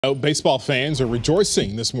Baseball fans are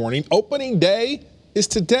rejoicing this morning. Opening day is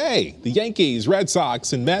today. The Yankees, Red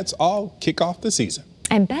Sox, and Mets all kick off the season.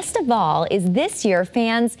 And best of all is this year,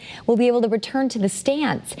 fans will be able to return to the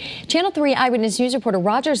stands. Channel 3 Eyewitness News reporter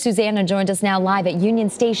Roger Susanna joined us now live at Union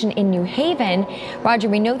Station in New Haven. Roger,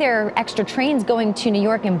 we know there are extra trains going to New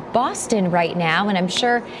York and Boston right now, and I'm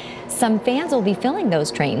sure some fans will be filling those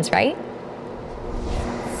trains, right?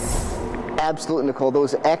 Absolutely, Nicole.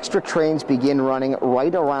 Those extra trains begin running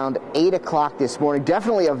right around 8 o'clock this morning.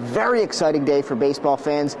 Definitely a very exciting day for baseball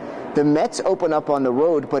fans. The Mets open up on the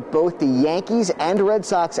road, but both the Yankees and Red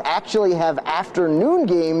Sox actually have afternoon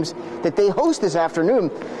games that they host this afternoon.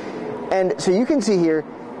 And so you can see here,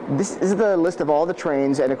 this is the list of all the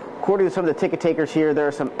trains, and according to some of the ticket takers here, there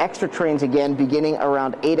are some extra trains again beginning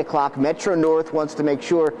around 8 o'clock. Metro North wants to make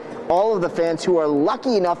sure all of the fans who are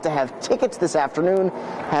lucky enough to have tickets this afternoon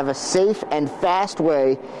have a safe and fast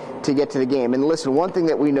way to get to the game. And listen, one thing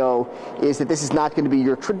that we know is that this is not going to be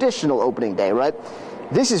your traditional opening day, right?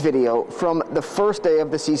 This is video from the first day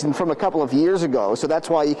of the season from a couple of years ago, so that's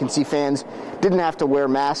why you can see fans didn't have to wear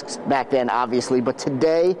masks back then, obviously, but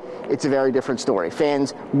today it's a very different story.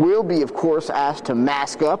 Fans will be, of course, asked to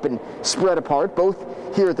mask up and spread apart, both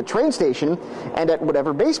here at the train station and at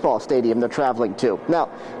whatever baseball stadium they're traveling to. Now,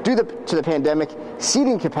 due to the pandemic,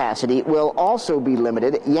 seating capacity will also be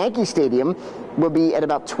limited. Yankee Stadium will be at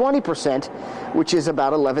about 20%, which is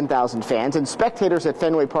about 11,000 fans, and spectators at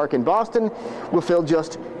Fenway Park in Boston will fill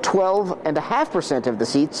just 12.5% of the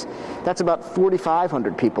seats. That's about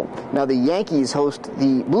 4,500 people. Now, the Yankees host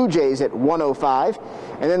the Blue Jays at 105,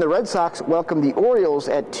 and then the Red Sox welcome the Orioles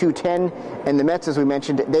at 210, and the Mets, as we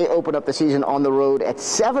mentioned, they open up the season on the road at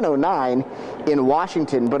 7:09 in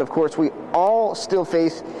Washington. But, of course, we all still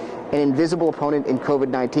face an invisible opponent in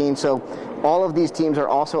COVID-19, so all of these teams are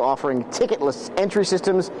also offering ticketless entry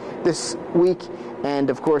systems this week, and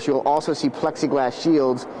of course you'll also see plexiglass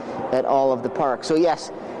shields at all of the parks. So yes,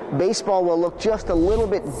 baseball will look just a little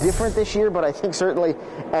bit different this year, but I think certainly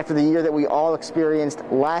after the year that we all experienced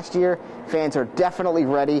last year, fans are definitely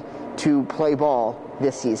ready to play ball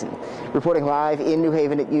this season. Reporting live in New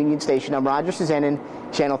Haven at Union Station, I'm Roger Susanna,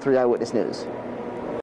 Channel 3 Eyewitness News.